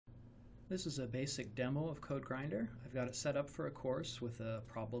This is a basic demo of CodeGrinder. I've got it set up for a course with a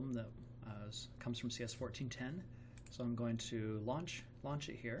problem that comes from CS 1410. So I'm going to launch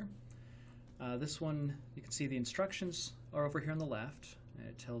it here. This one, you can see the instructions are over here on the left. And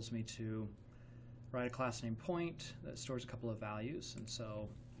it tells me to write a class name point that stores a couple of values. And so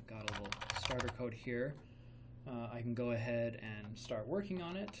I've got a little starter code here. I can go ahead and start working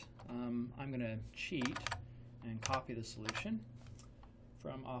on it. I'm going to cheat and copy the solution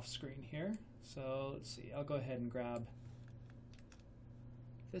from off screen here. So let's see, I'll go ahead and grab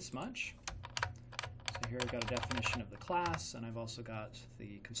this much. So here I've got a definition of the class, and I've also got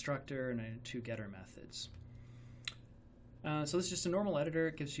the constructor and two getter methods. So this is just a normal editor.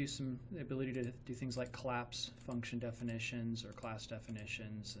 It gives you the ability to do things like collapse function definitions or class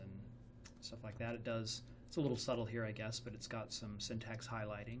definitions and stuff like that. It's a little subtle here, I guess, but it's got some syntax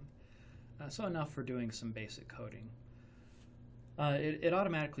highlighting. So enough for doing some basic coding. It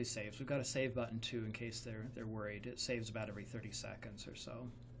automatically saves. We've got a save button too in case they're worried. It saves about every 30 seconds or so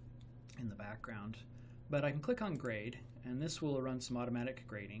in the background. But I can click on grade, and this will run some automatic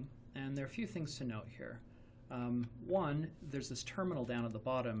grading. And there are a few things to note here. One, there's this terminal down at the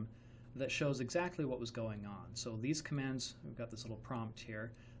bottom that shows exactly what was going on. So these commands, we've got this little prompt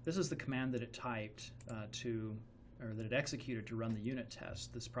here. This is the command that it typed or that it executed to run the unit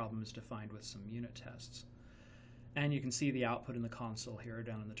test. This problem is defined with some unit tests. And you can see the output in the console here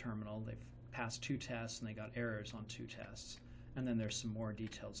down in the terminal. They've passed 2 tests and they got errors on 2 tests. And then there's some more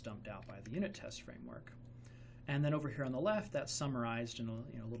details dumped out by the unit test framework. And then over here on the left, that's summarized in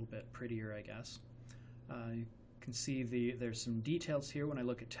a little bit prettier, I guess. You can see there's some details here. When I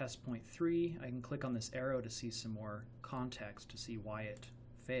look at test point 3, I can click on this arrow to see some more context to see why it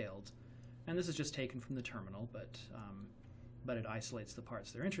failed. And this is just taken from the terminal, but it isolates the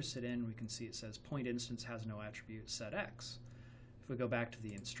parts they're interested in. We can see it says point instance has no attribute set x. If we go back to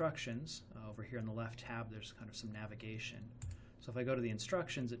the instructions, over here in the left tab, there's kind of some navigation. So if I go to the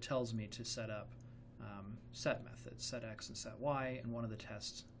instructions, it tells me to set up set methods, set x and set y, and one of the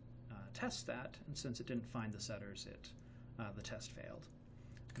tests tests that, and since it didn't find the setters, the test failed.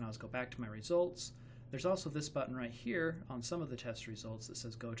 I can always go back to my results. There's also this button right here on some of the test results that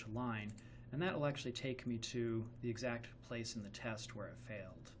says go to line, and that will actually take me to the exact place in the test where it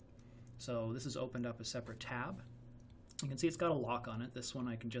failed. So this has opened up a separate tab. You can see it's got a lock on it. This one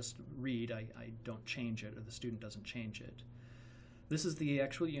I can just read. I don't change it, or the student doesn't change it. This is the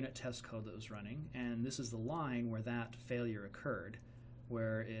actual unit test code that was running, and this is the line where that failure occurred,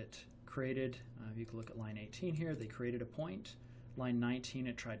 where it created, if you can look at line 18 here, they created a point. Line 19,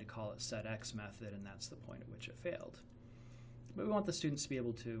 it tried to call it setX method, and that's the point at which it failed. But we want the students to be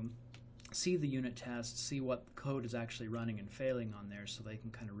able to see the unit tests, see what code is actually running and failing on there, so they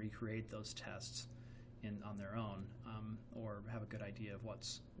can kind of recreate those tests on their own, or have a good idea of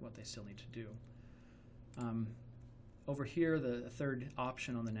what they still need to do. Over here, the third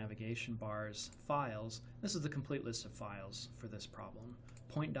option on the navigation bar is files. This is the complete list of files for this problem.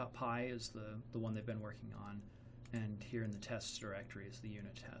 Point.py is the one they've been working on, and here in the tests directory is the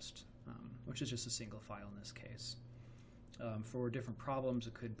unit test, which is just a single file in this case. For different problems,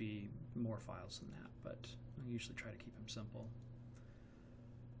 it could be more files than that, but I usually try to keep them simple.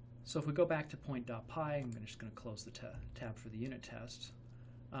 So if we go back to point.py, I'm just going to close the tab for the unit test.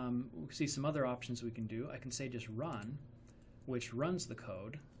 We see some other options we can do. I can say just run, which runs the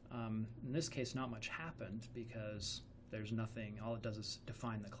code. In this case, not much happened because there's nothing. All it does is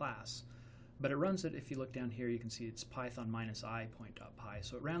define the class. But it runs it. If you look down here, you can see it's python -i point.py.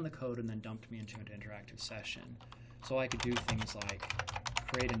 So it ran the code and then dumped me into an interactive session. So I could do things like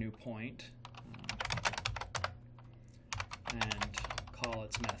create a new point and call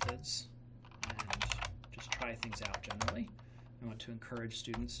its methods and just try things out generally. I want to encourage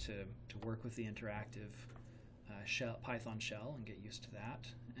students to work with the interactive Python shell and get used to that.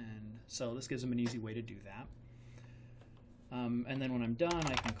 And so this gives them an easy way to do that. And then when I'm done,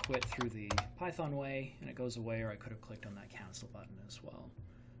 I can quit through the Python way, and it goes away, or I could have clicked on that cancel button as well.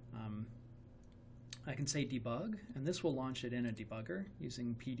 I can say debug, and this will launch it in a debugger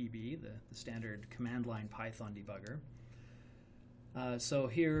using PDB, the standard command line Python debugger. So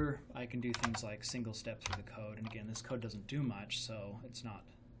here I can do things like single step through the code, and again, this code doesn't do much, so it's not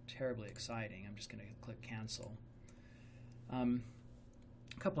terribly exciting. I'm just going to click cancel.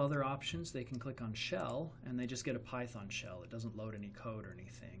 A couple other options, they can click on shell, and they just get a Python shell. It doesn't load any code or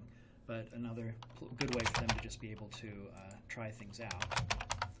anything, but another good way for them to just be able to try things out.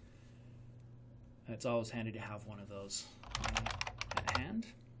 It's always handy to have one of those at hand.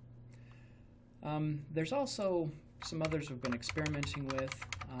 There's also some others we've been experimenting with.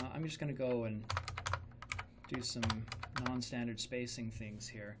 I'm just going to go and do some non-standard spacing things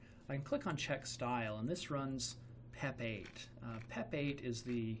here. I can click on Check Style, and this runs PEP8. PEP8 is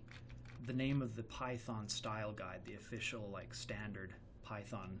the name of the Python style guide, the official standard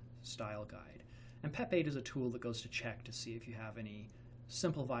Python style guide. And PEP8 is a tool that goes to check to see if you have any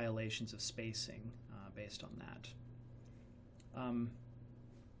simple violations of spacing based on that.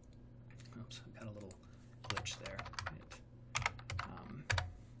 Oops, I got a little glitch there.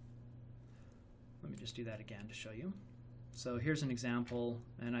 Let me just do that again to show you. So here's an example,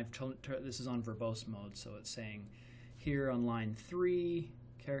 and I've told this is on verbose mode, so it's saying here on line 3,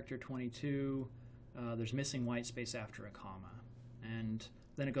 character 22, there's missing white space after a comma. And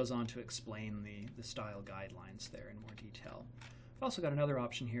then it goes on to explain the style guidelines there in more detail. I've also got another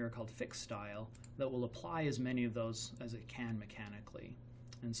option here called Fix Style that will apply as many of those as it can mechanically.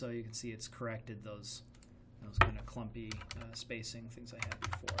 And so you can see it's corrected those kind of clumpy spacing things I had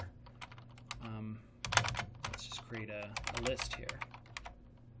before. Let's just create a list here.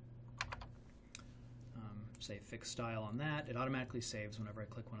 Say Fix Style on that. It automatically saves whenever I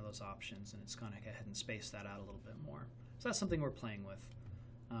click one of those options, and it's going to go ahead and space that out a little bit more. So that's something we're playing with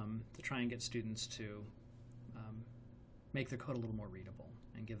to try and get students to make their code a little more readable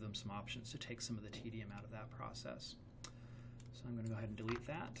and give them some options to take some of the tedium out of that process. So I'm going to go ahead and delete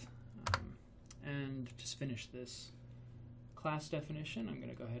that and just finish this class definition. I'm going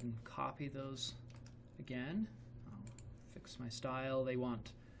to go ahead and copy those again. I'll fix my style.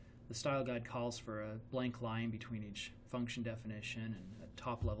 The style guide calls for a blank line between each function definition and at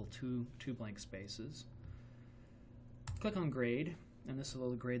top level two blank spaces. Click on grade, and this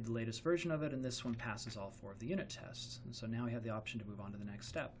will grade the latest version of it, and this one passes all 4 of the unit tests. And so now we have the option to move on to the next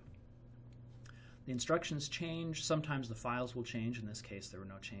step. The instructions change. Sometimes the files will change. In this case, there were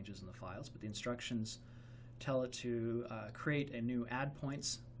no changes in the files, but the instructions tell it to create a new add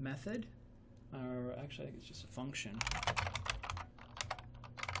points method, or actually I think it's just a function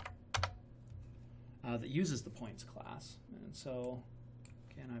that uses the points class. And so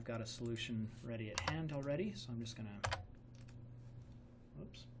again, I've got a solution ready at hand already, so I'm just going to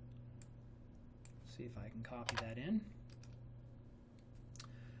see if I can copy that in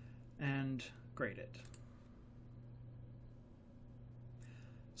and grade it.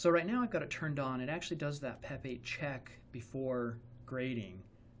 So right now I've got it turned on. It actually does that PEP8 check before grading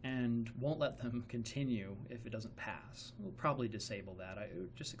and won't let them continue if it doesn't pass. We'll probably disable that.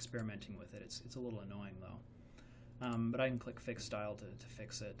 Just experimenting with it. It's a little annoying though. But I can click Fix Style to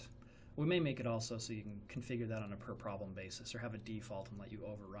fix it. We may make it also so you can configure that on a per problem basis or have a default and let you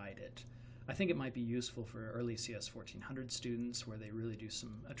override it. I think it might be useful for early CS 1400 students where they really do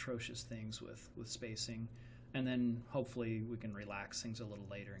some atrocious things with spacing, and then hopefully we can relax things a little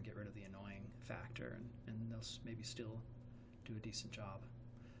later and get rid of the annoying factor, and they'll maybe still do a decent job.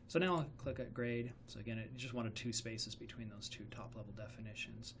 So now I'll click at grade. So again, it just wanted 2 spaces between those 2 top level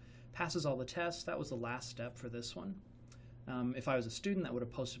definitions. Passes all the tests. That was the last step for this one. If I was a student, that would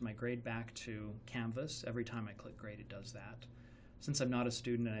have posted my grade back to Canvas. Every time I click grade, it does that. Since I'm not a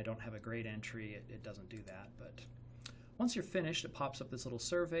student and I don't have a grade entry, it doesn't do that. But once you're finished, it pops up this little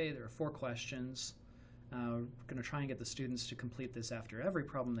survey. There are 4 questions. We're going to try and get the students to complete this after every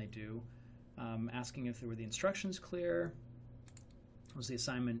problem they do, asking if were the instructions clear, was the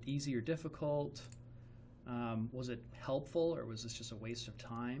assignment easy or difficult, was it helpful or was this just a waste of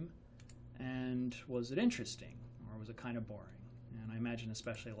time, and was it interesting or was it kind of boring? And I imagine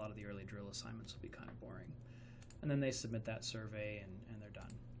especially a lot of the early drill assignments will be kind of boring. And then they submit that survey and they're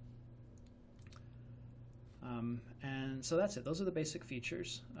done. And so that's it. Those are the basic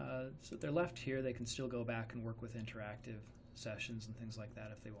features. So they're left here. They can still go back and work with interactive sessions and things like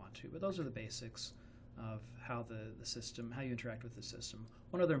that if they want to. But those are the basics of how the system, how you interact with the system.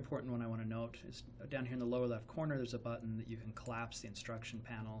 One other important one I want to note is down here in the lower left corner, there's a button that you can collapse the instruction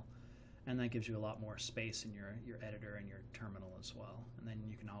panel, and that gives you a lot more space in your editor and your terminal as well. And then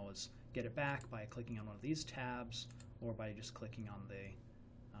you can always get it back by clicking on one of these tabs or by just clicking on the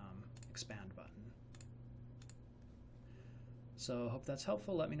expand button. So I hope that's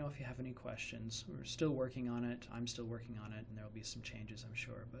helpful. Let me know if you have any questions. We're still working on it. I'm still working on it, and there will be some changes, I'm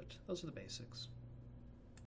sure, but those are the basics.